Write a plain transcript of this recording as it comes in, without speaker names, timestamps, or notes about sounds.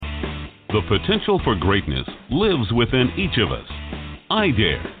The potential for greatness lives within each of us.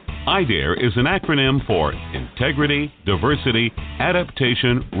 IDARE. IDARE is an acronym for Integrity, Diversity,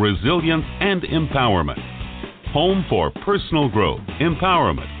 Adaptation, Resilience, and Empowerment. Home for personal growth,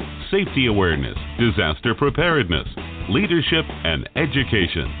 empowerment, safety awareness, disaster preparedness, leadership, and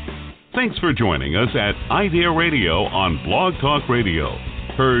education. Thanks for joining us at IDARE Radio on Blog Talk Radio,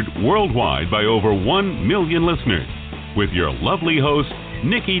 heard worldwide by over 1 million listeners, with your lovely host,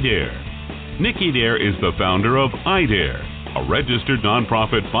 Nikki Dare. Nikki Dare is the founder of IDARE, a registered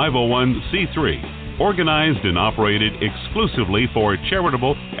nonprofit 501c3, organized and operated exclusively for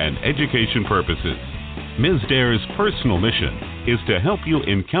charitable and education purposes. Ms. Dare's personal mission is to help you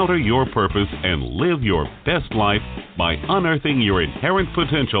encounter your purpose and live your best life by unearthing your inherent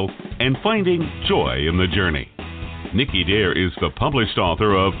potential and finding joy in the journey. Nikki Dare is the published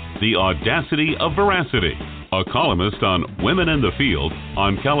author of The Audacity of Veracity, a columnist on Women in the Field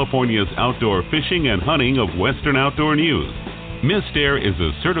on California's outdoor fishing and hunting of Western Outdoor News. Ms. Dare is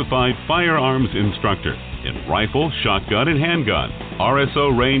a certified firearms instructor in rifle, shotgun, and handgun,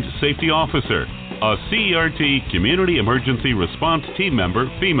 RSO range safety officer, a CERT Community Emergency Response Team member,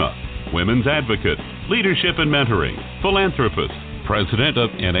 FEMA, women's advocate, leadership and mentoring, philanthropist, president of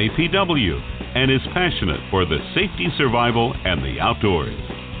NAPW, and is passionate for the safety, survival, and the outdoors.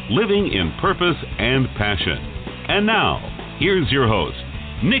 Living in purpose and passion. And now, here's your host,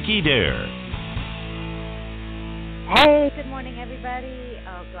 Nikki Dare. Hey, good morning, everybody.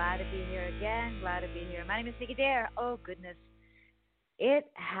 Oh, glad to be here again. Glad to be here. My name is Nikki Dare. Oh, goodness. It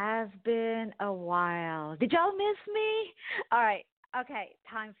has been a while. Did y'all miss me? All right. Okay.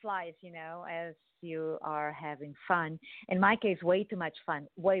 Time flies, as you are having fun. In my case, way too much fun.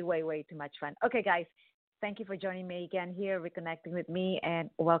 Way, way, way too much fun. Okay, guys. Thank you for joining me again here, reconnecting with me,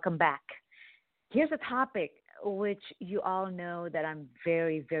 and welcome back. Here's a topic which you all know that I'm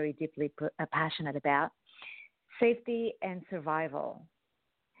very, very deeply passionate about: safety and survival,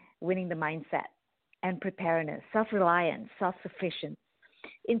 winning the mindset, and preparedness, self-reliance, self-sufficiency.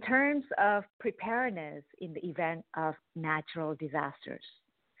 In terms of preparedness in the event of natural disasters.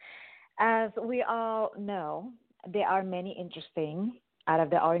 As we all know, there are many interesting, out of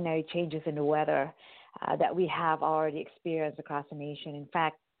the ordinary changes in the weather that we have already experienced across the nation. In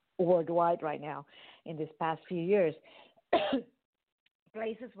fact, worldwide right now, in this past few years,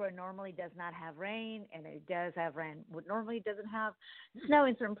 places where normally does not have rain, and it does have rain, what normally doesn't have snow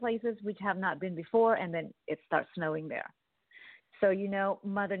in certain places which have not been before, and then it starts snowing there. So,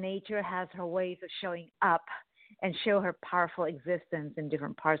 Mother Nature has her ways of showing up and show her powerful existence in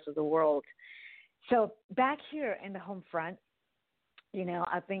different parts of the world. So back here in the home front,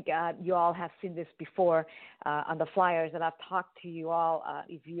 I think you all have seen this before on the flyers that I've talked to you all.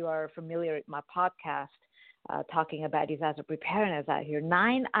 If you are familiar with my podcast, talking about disaster preparedness out here,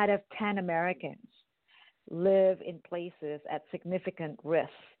 9 out of 10 Americans live in places at significant risk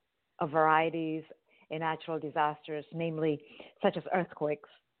of varieties in natural disasters, namely such as earthquakes,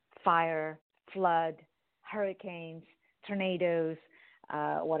 fire, flood, hurricanes, tornadoes,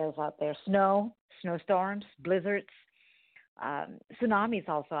 what else out there? Snowstorms, blizzards. Tsunamis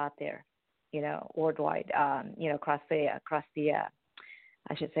also out there, worldwide, across the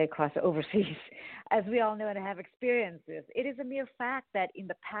overseas. As we all know and have experienced this, it is a mere fact that in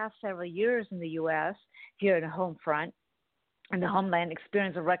the past several years in the U.S., here in the home front, and the homeland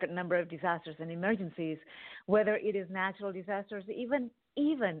experienced a record number of disasters and emergencies, whether it is natural disasters, even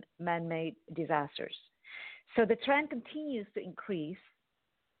man-made disasters. So the trend continues to increase,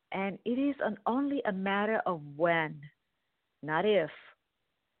 and it is only a matter of when, not if.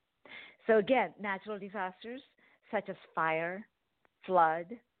 So again, natural disasters such as fire, flood,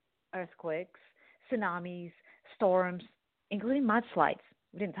 earthquakes, tsunamis, storms, including mudslides.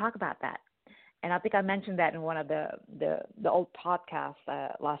 We didn't talk about that. And I think I mentioned that in one of the old podcasts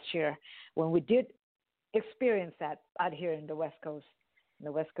last year when we did experience that out here in the West Coast,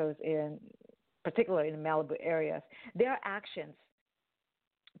 particularly in the Malibu areas. There are actions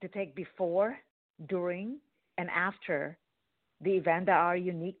to take before, during, and after the event that are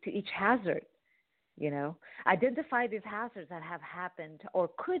unique to each hazard. Identify these hazards that have happened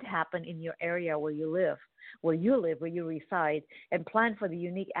or could happen in your area where you live, where you reside, and plan for the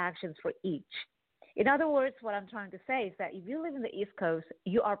unique actions for each. In other words, what I'm trying to say is that if you live in the East Coast,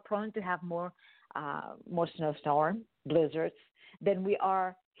 you are prone to have more snowstorm, blizzards, than we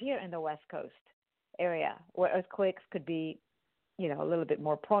are here in the West Coast area, where earthquakes could be, a little bit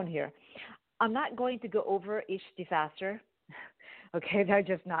more prone here. I'm not going to go over each disaster Okay, there are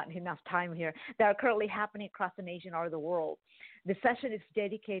just not enough time here. That are currently happening across the nation or the world. The session is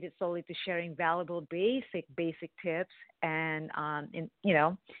dedicated solely to sharing valuable basic tips and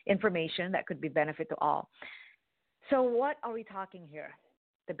information that could be benefit to all. So what are we talking here?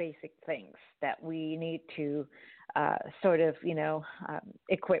 The basic things that we need to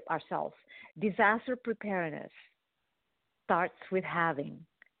equip ourselves. Disaster preparedness starts with having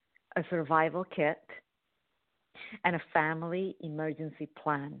a survival kit and a family emergency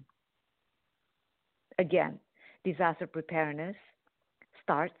plan. Again, disaster preparedness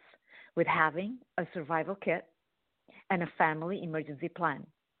starts with having a survival kit and a family emergency plan.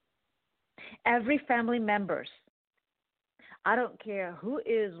 Every family members, I don't care who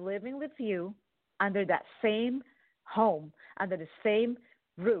is living with you under that same home, under the same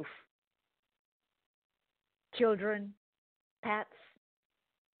roof, children, pets,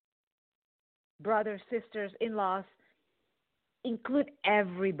 brothers, sisters, in-laws, include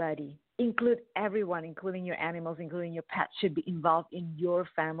everybody, include everyone, including your animals, including your pets, should be involved in your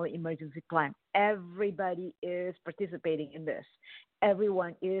family emergency plan. Everybody is participating in this.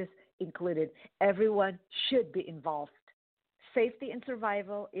 Everyone is included. Everyone should be involved. Safety and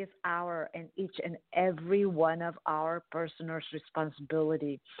survival is our and each and every one of our personal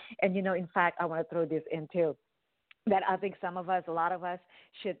responsibility. And, in fact, I want to throw this in too. That I think a lot of us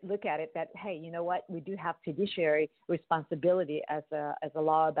should look at it that, hey, you know what? We do have fiduciary responsibility as a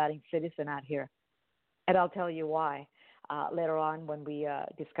law-abiding citizen out here. And I'll tell you why later on when we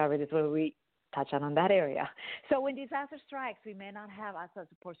discover this, when we touch on that area. So when disaster strikes, we may not have us a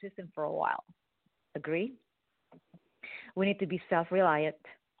support system for a while. Agree? We need to be self-reliant.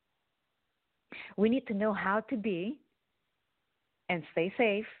 We need to know how to be and stay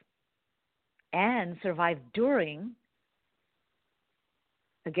safe and survive during,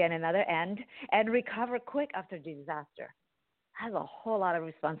 again, another end, and recover quick after disaster. Has a whole lot of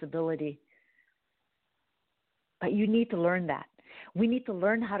responsibility. But you need to learn that. We need to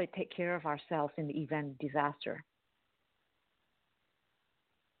learn how to take care of ourselves in the event of disaster.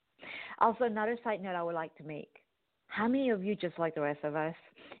 Also, another side note I would like to make. How many of you, just like the rest of us,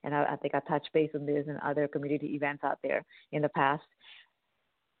 and I think I touched base on this in other community events out there in the past,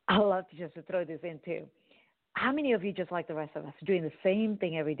 I love to just throw this in too. How many of you, just like the rest of us, doing the same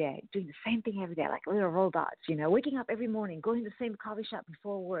thing every day, like little robots, waking up every morning, going to the same coffee shop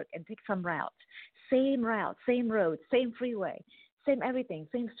before work and take some routes, same route, same road, same freeway, same everything,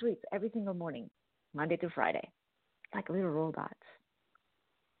 same streets every single morning, Monday to Friday, like little robots.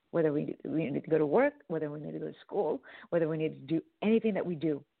 Whether we need to go to work, whether we need to go to school, whether we need to do anything that we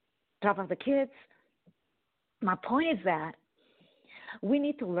do, drop off the kids. My point is that we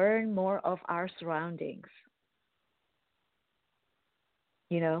need to learn more of our surroundings.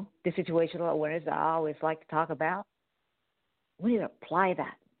 The situational awareness that I always like to talk about. We need to apply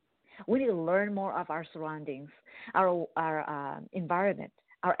that. We need to learn more of our surroundings, our environment,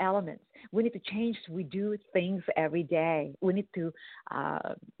 our elements. We need to change. We do things every day. We need to,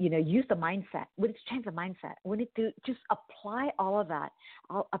 use the mindset. We need to change the mindset. We need to just apply all of that.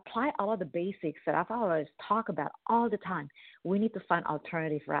 Apply all of the basics that I've always talk about all the time. We need to find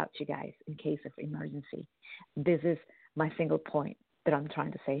alternative routes, you guys, in case of emergency. This is my single point that I'm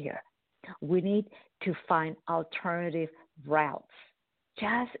trying to say here. We need to find alternative routes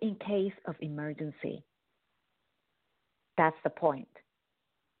just in case of emergency. That's the point.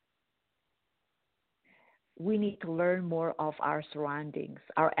 We need to learn more of our surroundings,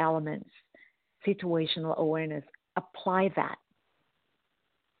 our elements, situational awareness. Apply that.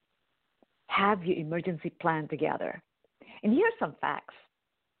 Have your emergency plan together. And here are some facts.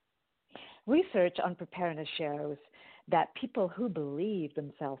 Research on preparedness shows that people who believe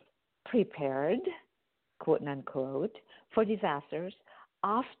themselves prepared, quote unquote, for disasters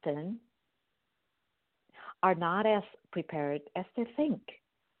often are not as prepared as they think.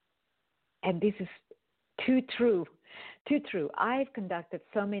 And this is too true. I've conducted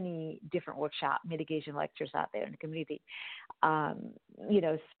so many different workshop mitigation lectures out there in the community.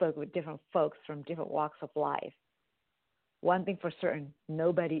 Spoke with different folks from different walks of life. One thing for certain,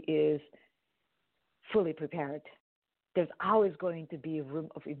 nobody is fully prepared. There's always going to be room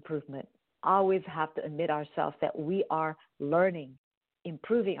of improvement. Always have to admit ourselves that we are learning,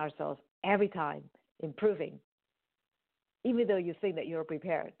 improving ourselves every time, improving. Even though you think that you're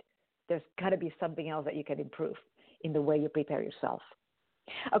prepared, there's got to be something else that you can improve in the way you prepare yourself.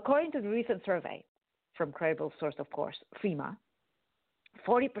 According to the recent survey from credible source, of course, FEMA,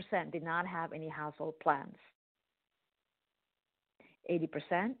 40% did not have any household plans.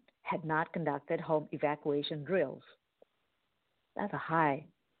 80% had not conducted home evacuation drills. That's a high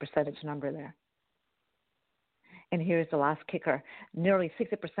percentage number there. And here's the last kicker. Nearly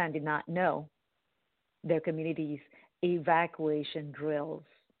 60% did not know their community's evacuation drills.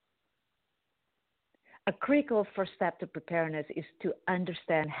 A critical first step to preparedness is to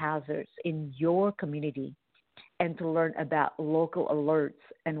understand hazards in your community and to learn about local alerts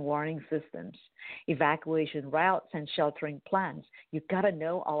and warning systems, evacuation routes, and sheltering plans. You've got to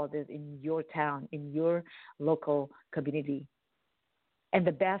know all of this in your town, in your local community. And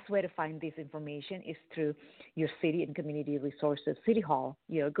the best way to find this information is through your city and community resources, City Hall.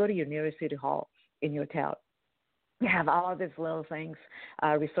 Go to your nearest City Hall in your town. You have all of these little things,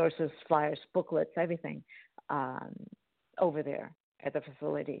 resources, flyers, booklets, everything over there at the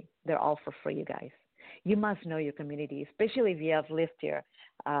facility. They're all for free, you guys. You must know your community, especially if you have lived here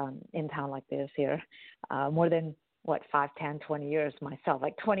in town like this here, more than, 5, 10, 20 years myself,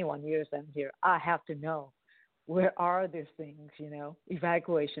 like 21 years I'm here. I have to know where are these things,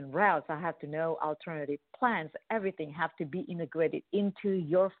 evacuation routes. I have to know alternative plans. Everything have to be integrated into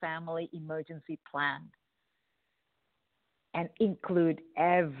your family emergency plan and include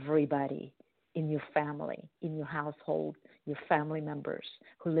everybody in your family, in your household, your family members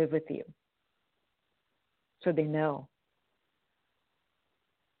who live with you, so they know.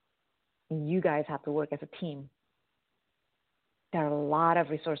 And you guys have to work as a team. There are a lot of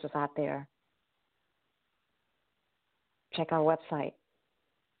resources out there. Check our website.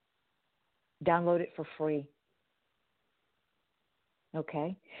 Download it for free.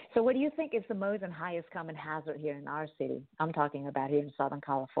 Okay? So what do you think is the most and highest common hazard here in our city? I'm talking about here in Southern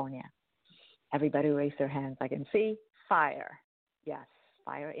California. Everybody raise their hands. I can see fire. Yes,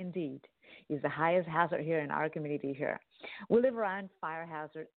 fire indeed is the highest hazard here in our community here. We live around fire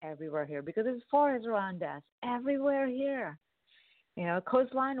hazard everywhere here because there's forests around us everywhere here.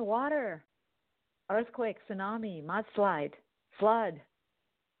 Coastline water, earthquake, tsunami, mudslide, flood,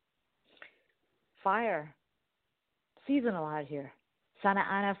 fire, seasonal out here. Santa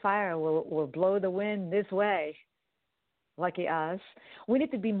Ana fire will blow the wind this way. Lucky us. We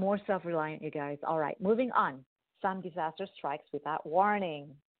need to be more self-reliant, you guys. All right, moving on. Some disaster strikes without warning.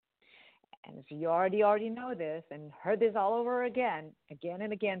 And if you already know this and heard this all over again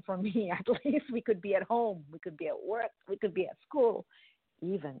and again from me, at least we could be at home, we could be at work, we could be at school,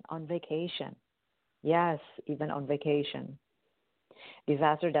 even on vacation. Yes, even on vacation.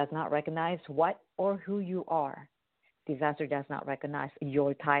 Disaster does not recognize what or who you are. Disaster does not recognize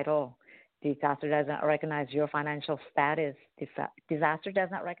your title. Disaster does not recognize your financial status. Disaster does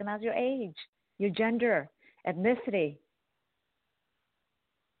not recognize your age, your gender, ethnicity.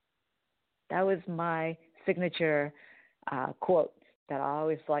 That was my signature quote that I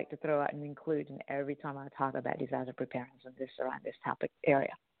always like to throw out and include in every time I talk about disaster preparedness and around this topic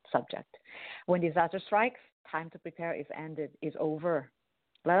area subject. When disaster strikes, time to prepare is ended, is over.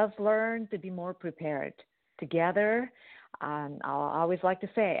 Let us learn to be more prepared. Together, I always like to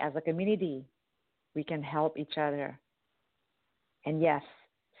say, as a community, we can help each other. And yes,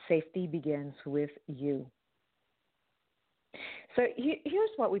 safety begins with you. So here's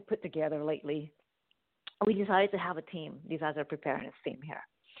what we put together lately. We decided to have a team, disaster preparedness team here.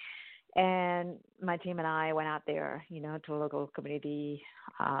 And my team and I went out there, to local community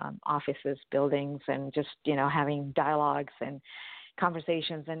offices, buildings, and just, having dialogues and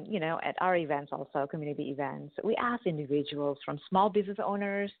conversations. And, at our events also, community events, we asked individuals from small business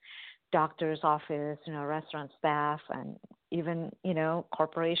owners, doctor's office, restaurant staff, and even,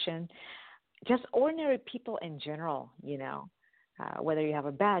 corporation, just ordinary people in general, whether you have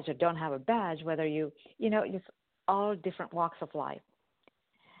a badge or don't have a badge, whether you, just all different walks of life.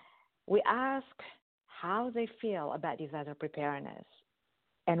 We ask how they feel about disaster preparedness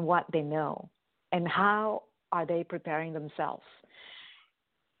and what they know and how are they preparing themselves.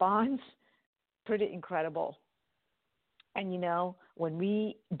 Bonds, pretty incredible. And, when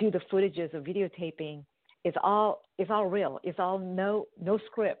we do the footages of videotaping, it's all real. It's all no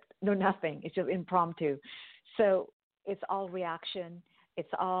script, no nothing. It's just impromptu. So it's all reaction. It's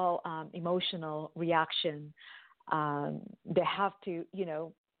all emotional reaction. They have to,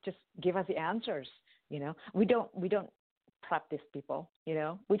 just give us the answers. We don't prep these people.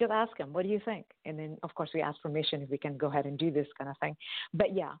 We just ask them, what do you think? And then, of course, we ask permission if we can go ahead and do this kind of thing.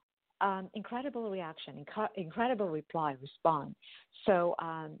 But yeah, incredible reaction, incredible response. So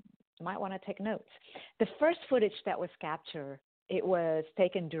you might want to take notes. The first footage that was captured, it was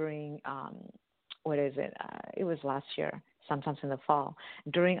taken during, it was last year, sometimes in the fall,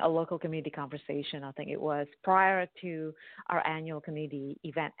 during a local community conversation. I think it was prior to our annual community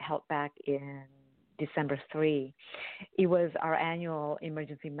event held back in December 3. It was our annual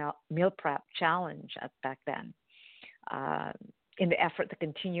emergency meal prep challenge back then. In the effort to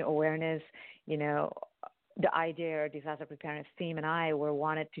continue awareness, the IDARE disaster preparedness team and I were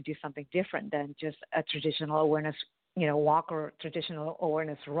wanted to do something different than just a traditional awareness, walk or traditional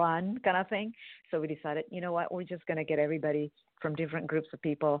awareness run kind of thing. So we decided, you know what, we're just going to get everybody from different groups of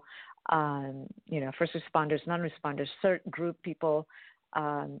people, first responders, non-responders, CERT group people,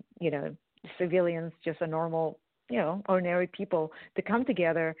 civilians, just a normal, ordinary people to come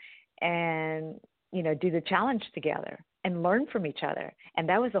together and, do the challenge together and learn from each other. And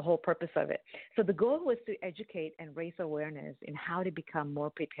that was the whole purpose of it. So the goal was to educate and raise awareness in how to become more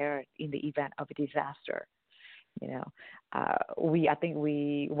prepared in the event of a disaster. I think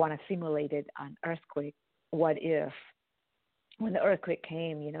we want to simulate it on earthquake. What if, when the earthquake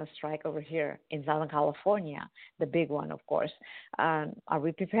came, strike over here in Southern California, the big one, of course, are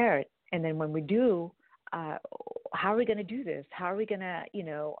we prepared? And then when we do, how are we going to do this? How are we going to,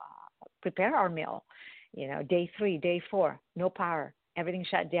 prepare our meal? Day 3, day 4, no power, everything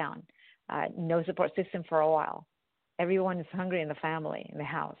shut down, no support system for a while. Everyone is hungry in the family, in the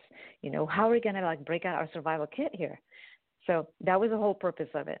house. How are we going to break out our survival kit here? So that was the whole purpose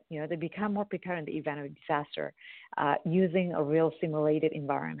of it, to become more prepared in the event of a disaster, using a real simulated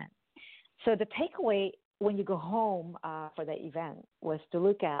environment. So the takeaway when you go home for the event was to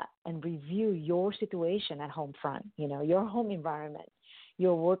look at and review your situation at home front, your home environment,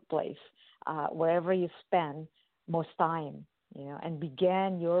 your workplace, wherever you spend most time, and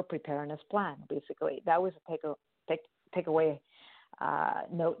begin your preparedness plan, basically. That was a takeaway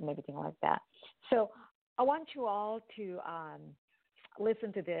note and everything like that. So I want you all to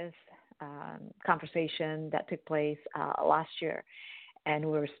listen to this conversation that took place last year, and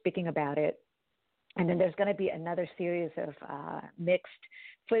we were speaking about it. And then there's going to be another series of mixed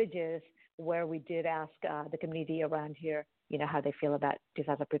footages where we did ask the community around here, how they feel about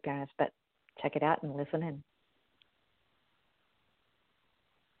disaster preparedness. But check it out and listen in.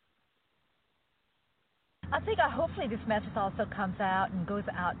 I think hopefully this message also comes out and goes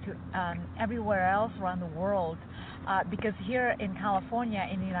out to everywhere else around the world, because here in California,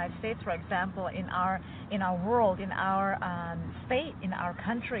 in the United States, for example, in our world, in our state, in our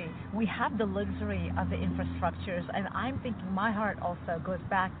country, we have the luxury of the infrastructures, and I'm thinking my heart also goes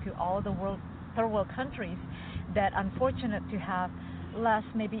back to all the third world countries that are unfortunate to have less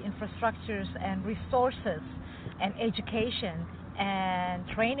maybe infrastructures and resources and education and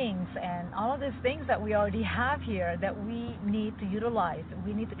trainings and all of these things that we already have here that we need to utilize.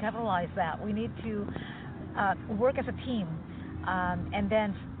 We need to capitalize that. We need to work as a team, and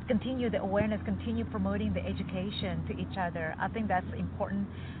then continue the awareness, continue promoting the education to each other. I think that's important.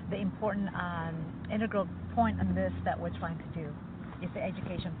 The important integral point on this that we're trying to do is the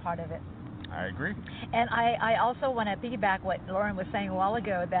education part of it. I agree. And I also want to piggyback what Lauren was saying a while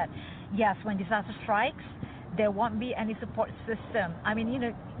ago, that yes, when disaster strikes, there won't be any support system. I mean,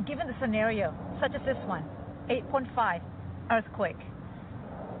 given the scenario, such as this one, 8.5 earthquake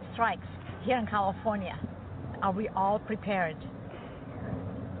strikes here in California, are we all prepared?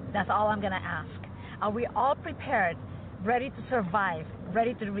 That's all I'm going to ask. Are we all prepared, ready to survive,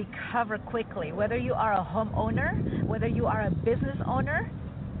 ready to recover quickly? Whether you are a homeowner, whether you are a business owner,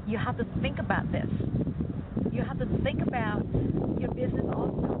 you have to think about this. You have to think about your business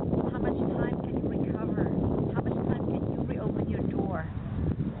also. How much time can you recover? How much time can you reopen your door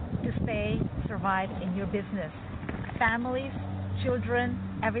to survive in your business? Families, children,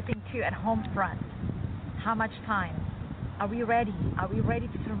 everything too at home front. How much time? Are we ready? Are we ready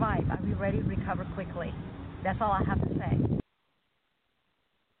to survive? Are we ready to recover quickly? That's all I have to say.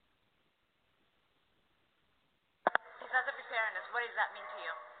 Disaster preparedness, what does that mean to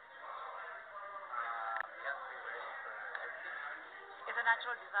you? It's a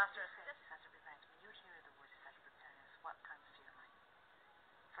natural disaster. Disaster preparedness. When you hear the word disaster preparedness, what comes to your mind?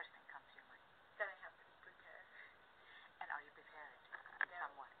 First thing comes to your mind. That I have to be prepared. And are you prepared in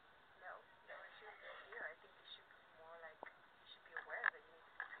some way? No, I shouldn't be here. I think it should be more like you should be aware that you need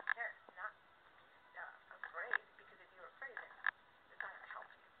to be prepared, not to be afraid. Because if you're afraid, then it's not going to help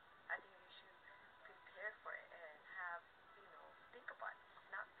you. I think you should prepare for it and have, think about it,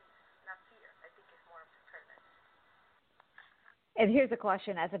 not fear. I think it's more preparedness. And here's a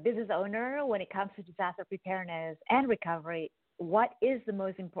question. As a business owner, when it comes to disaster preparedness and recovery, what is the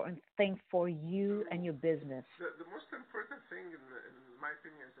most important thing for you and your business? The most important thing, in my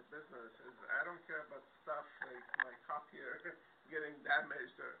opinion, as a business is I don't care about stuff like my copier getting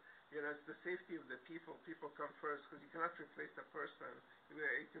damaged or, it's the safety of the people. People come first because you cannot replace a person. You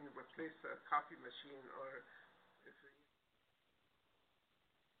can replace a copy machine or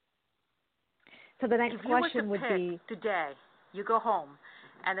So the next question would be today, you go home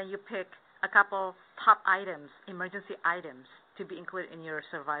and then you pick a couple top items, emergency items to be included in your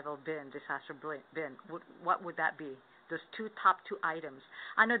survival bin, disaster bin, what would that be? Those top two items.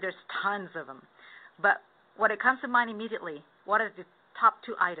 I know there's tons of them, but when it comes to mind immediately, what are the top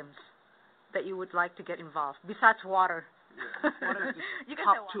two items that you would like to get involved besides water? Yeah. What are the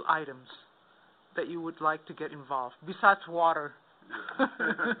top two items that you would like to get involved besides water?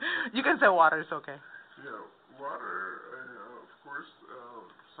 Yeah. You can say water. It's okay. Yeah, water, of course,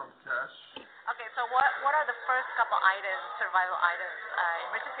 some cash. Okay, so what are the first couple items, survival items,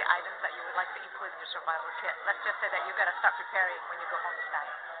 emergency items that you would like to include in your survival kit? Let's just say that you got to start preparing when you go home tonight.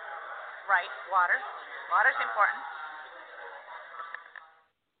 Right, water. Water's important.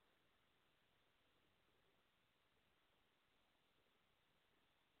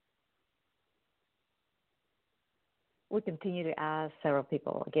 We continue to ask several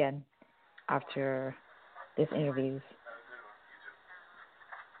people again after these interviews.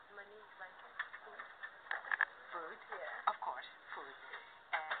 Food, of course, food.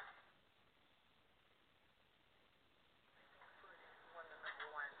 And food is one of the number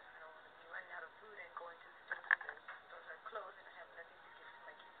one. I don't want to be running out of food and going to the store because those are clothes and I have nothing to give to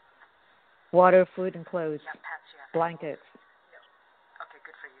my kids. Water, food, and clothes. Yeah, pets, yeah. Blankets. Okay,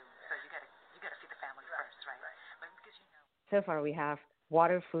 good for you. So you gotta feed the family first, right? But because you know. So far we have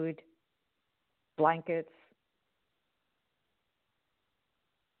water, food, blankets,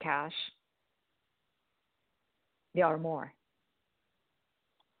 cash. There are more.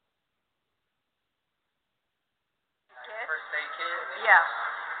 First aid kit. Yeah.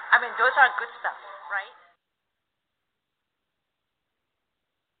 I mean, those are good stuff, right?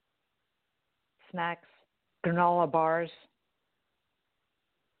 Snacks, granola bars,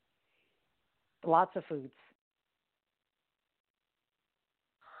 lots of foods.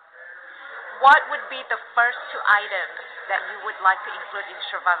 What would be the first two items that you would like to include in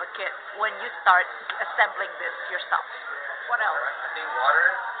survival kit when you start assembling this yourself? What else? I think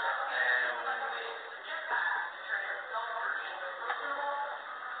water and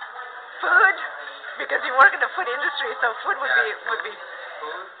Food, because you work in the food industry, so food would be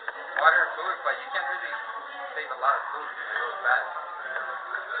food, water, food, but you can't really save a lot of food if it goes bad.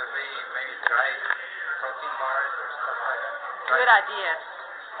 Could be maybe dry protein bars or stuff like that. good idea.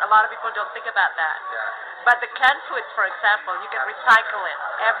 A lot of people don't think about that. Yeah. But the canned foods, for example, you can recycle it.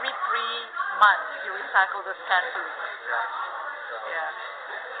 Every 3 months, you recycle those canned foods. Yeah. So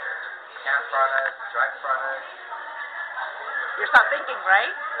Yeah. canned products, dry products. You start thinking,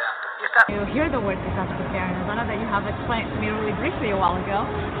 right? Yeah. You start. You hear the word disaster preparedness. I know that you have explained to me really briefly a while ago,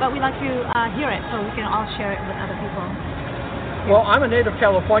 but we'd like to hear it so we can all share it with other people. Well, I'm a native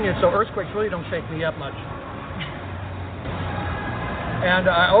Californian, so earthquakes really don't shake me up much. And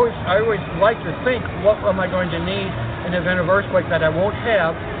I always like to think, what am I going to need in the event of earthquake that I won't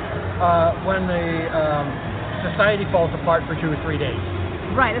have when the society falls apart for 2 or 3 days.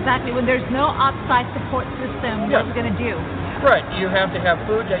 Right, exactly. When there's no outside support system, Yeah. what are you going to do? Right. You have to have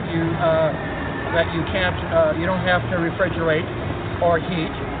food that you can't. You don't have to refrigerate or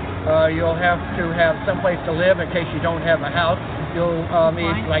heat. You'll have to have someplace to live in case you don't have a house. You'll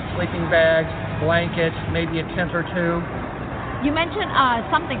need like sleeping bags, blankets, maybe a tent or two. You mentioned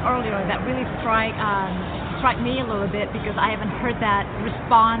something earlier that really struck me a little bit because I haven't heard that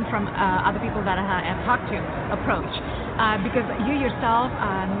respond from other people that I have talked to approach. Because you yourself,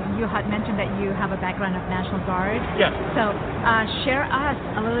 you had mentioned that you have a background of National Guard. Yes. So share us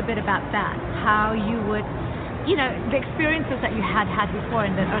a little bit about that, how you would, the experiences that you had before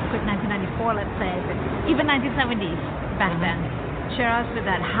in the earthquake 1994, let's say, but even 1970s back then. Share us with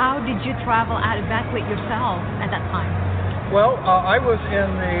that. How did you travel out, evacuate yourself at that time? Well, I was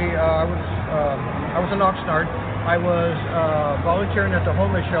I was in Oxnard. I was volunteering at the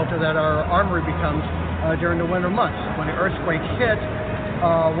homeless shelter that our armory becomes during the winter months. When the earthquake hit,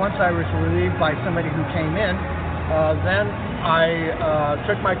 once I was relieved by somebody who came in, then I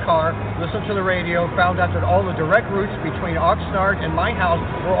took my car, listened to the radio, found out that all the direct routes between Oxnard and my house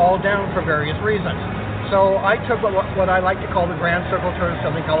were all down for various reasons. So I took what I like to call the Grand Circle Tour of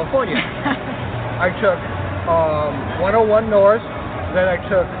Southern California. I took 101 north, then I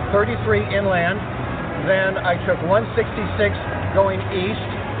took 33 inland, then I took 166 going east,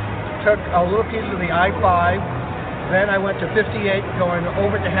 took a little piece of the I-5, then I went to 58 going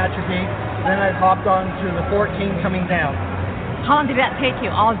over to Tehachapi, then I hopped on to the 14 coming down. How long did that take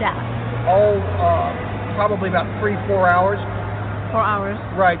you, all that? Probably about 3-4 hours. 4 hours.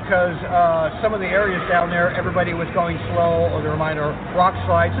 Right, because some of the areas down there, everybody was going slow, or there were minor rock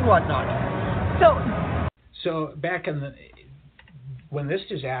slides and whatnot. So back when this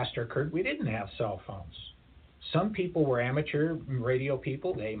disaster occurred, we didn't have cell phones. Some people were amateur radio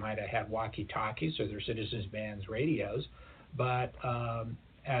people. They might have had walkie-talkies or their citizens' bands radios. But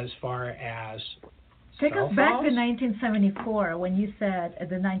as far as take cell us back to phones, 1974 when you said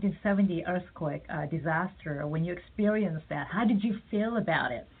the 1970 earthquake disaster. When you experienced that, how did you feel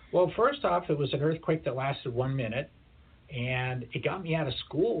about it? Well, first off, it was an earthquake that lasted 1 minute, and it got me out of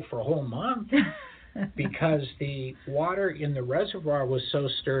school for a whole month because the water in the reservoir was so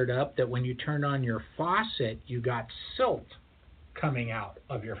stirred up that when you turned on your faucet, you got silt coming out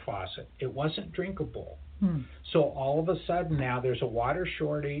of your faucet. It wasn't drinkable. So all of a sudden now there's a water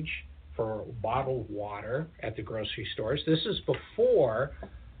shortage for bottled water at the grocery stores. This is before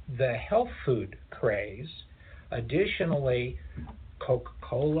the health food craze. Additionally,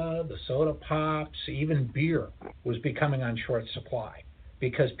 Coca-Cola, the soda pops, even beer was becoming on short supply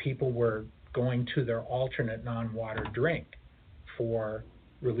because people were going to their alternate non-water drink for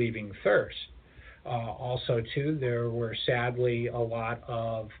relieving thirst. Also, too, there were sadly a lot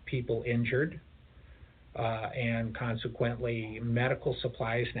of people injured, and consequently medical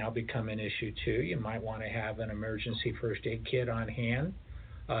supplies now become an issue, too. You might want to have an emergency first aid kit on hand,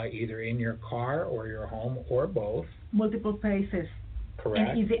 either in your car or your home or both. Multiple places. Correct.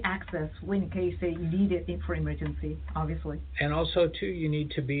 And easy access in case you need it for emergency, obviously. And also, too, you need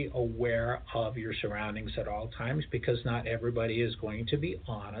to be aware of your surroundings at all times because not everybody is going to be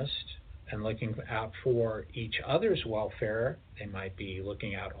honest and looking out for each other's welfare. They might be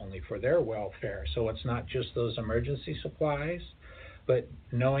looking out only for their welfare. So it's not just those emergency supplies, but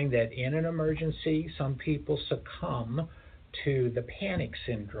knowing that in an emergency, some people succumb to the panic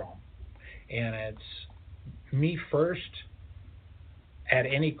syndrome. And it's me first at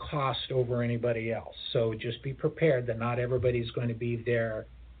any cost over anybody else. So just be prepared that not everybody's going to be their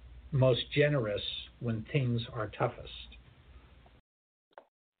most generous when things are toughest.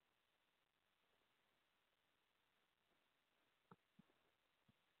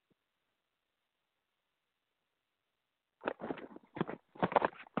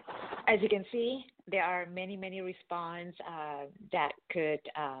 As you can see, there are many, many responses that could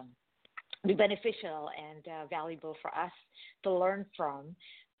be beneficial and valuable for us to learn from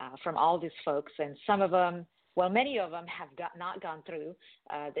all these folks. And some of them, well, many of them have not gone through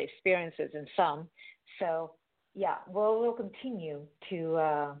the experiences, and some. So, yeah, we'll continue to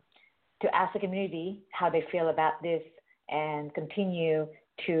ask the community how they feel about this and continue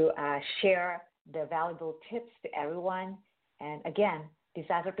to share the valuable tips to everyone. And again,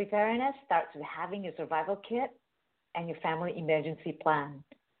 disaster preparedness starts with having your survival kit and your family emergency plan.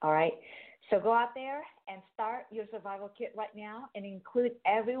 All right? So go out there and start your survival kit right now and include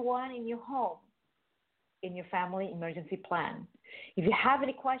everyone in your home in your family emergency plan. If you have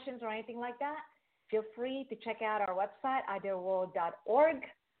any questions or anything like that, feel free to check out our website, ideaworld.org.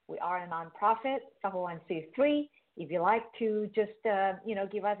 We are a nonprofit, 501c3. If you like to just,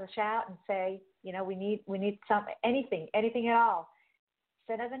 give us a shout and say, we need anything at all,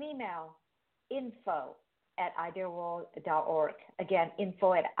 send us an email, info@ideaworld.org. Again,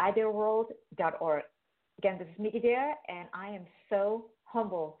 info@ideaworld.org. Again, this is Nikki Dare, and I am so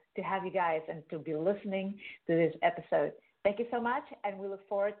humbled to have you guys and to be listening to this episode. Thank you so much, and we look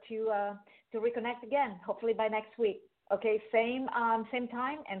forward to reconnect again, hopefully by next week. Okay, same time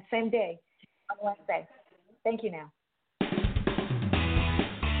and same day on Wednesday. Thank you now.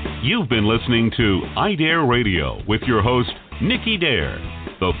 You've been listening to iDare Radio with your host, Nikki Dare,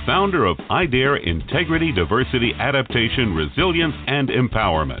 the founder of iDare Integrity, Diversity, Adaptation, Resilience, and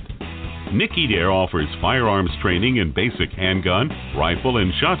Empowerment. Nikki Dare offers firearms training in basic handgun, rifle,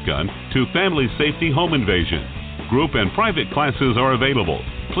 and shotgun to family safety home invasion. Group and private classes are available.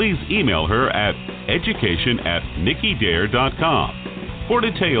 Please email her at education@nikkidare.com. For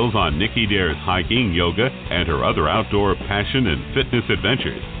details on Nikki Dare's hiking, yoga, and her other outdoor passion and fitness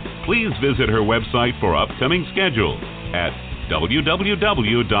adventures, please visit her website for upcoming schedules at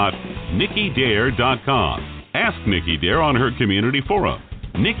www.nikkidare.com. Ask Nikki Dare on her community forum,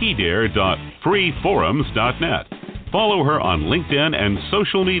 nikkidare.freeforums.net. Follow her on LinkedIn and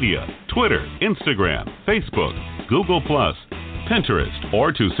social media, Twitter, Instagram, Facebook, Google+, Pinterest,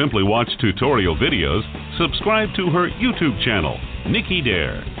 or to simply watch tutorial videos, subscribe to her YouTube channel, Nikki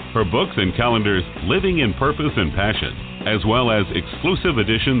Dare. Her books and calendars, Living in Purpose and Passion, as well as exclusive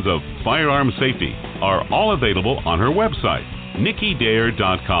editions of Firearm Safety, are all available on her website,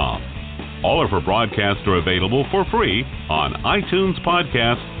 nikkidare.com. All of her broadcasts are available for free on iTunes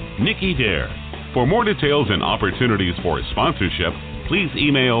podcast, Nikki Dare. For more details and opportunities for sponsorship, please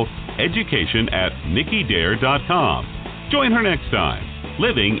email education@nikkidare.com. Join her next time,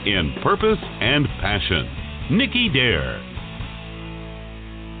 Living in Purpose and Passion. Nikki Dare.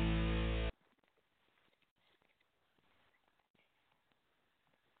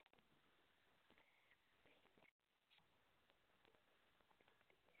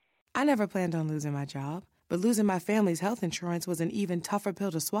 I never planned on losing my job, but losing my family's health insurance was an even tougher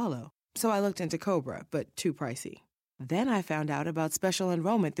pill to swallow. So I looked into COBRA, but too pricey. Then I found out about special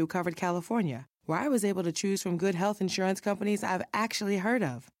enrollment through Covered California, where I was able to choose from good health insurance companies I've actually heard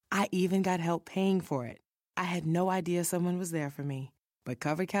of. I even got help paying for it. I had no idea someone was there for me. But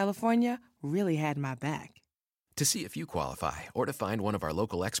Covered California really had my back. To see if you qualify or to find one of our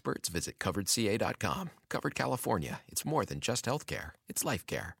local experts, visit CoveredCA.com. Covered California. It's more than just healthcare. It's life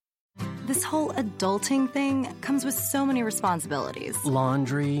care. This whole adulting thing comes with so many responsibilities.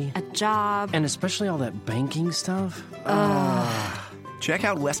 Laundry. A job. And especially all that banking stuff. Check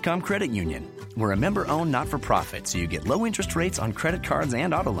out Westcom Credit Union. We're a member-owned not-for-profit, so you get low interest rates on credit cards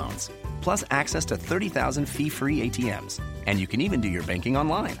and auto loans. Plus access to 30,000 fee-free ATMs. And you can even do your banking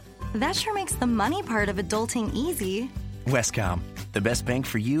online. That sure makes the money part of adulting easy. Westcom. The best bank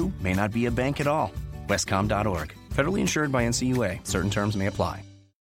for you may not be a bank at all. Westcom.org. Federally insured by NCUA. Certain terms may apply.